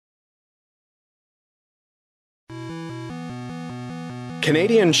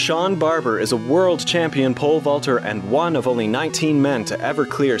Canadian Sean Barber is a world champion pole vaulter and one of only 19 men to ever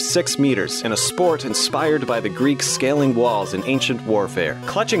clear 6 meters in a sport inspired by the Greeks scaling walls in ancient warfare.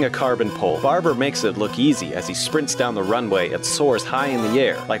 Clutching a carbon pole, Barber makes it look easy as he sprints down the runway and soars high in the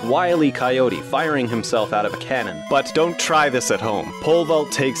air, like Wile E. Coyote firing himself out of a cannon. But don't try this at home. Pole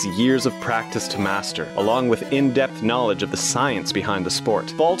vault takes years of practice to master, along with in-depth knowledge of the science behind the sport.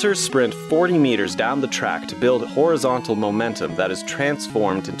 Vaulters sprint 40 meters down the track to build horizontal momentum that is transformed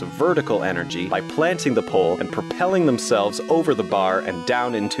into vertical energy by planting the pole and propelling themselves over the bar and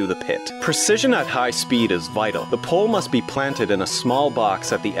down into the pit. Precision at high speed is vital. The pole must be planted in a small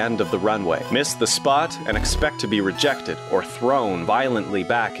box at the end of the runway. Miss the spot and expect to be rejected or thrown violently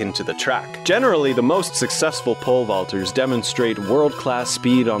back into the track. Generally, the most successful pole vaulters demonstrate world-class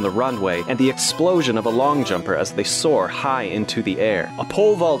speed on the runway and the explosion of a long jumper as they soar high into the air. A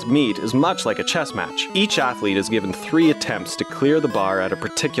pole vault meet is much like a chess match. Each athlete is given 3 attempts to clear the bar at a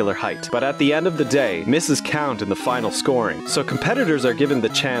particular height, but at the end of the day, misses count in the final scoring, so competitors are given the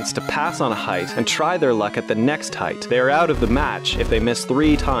chance to pass on a height and try their luck at the next height. They are out of the match if they miss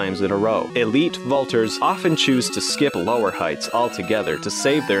 3 times in a row. Elite vaulters often choose to skip lower heights altogether to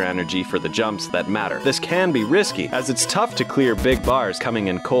save their energy for the jumps that matter. This can be risky, as it's tough to clear big bars coming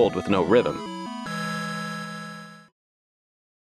in cold with no rhythm.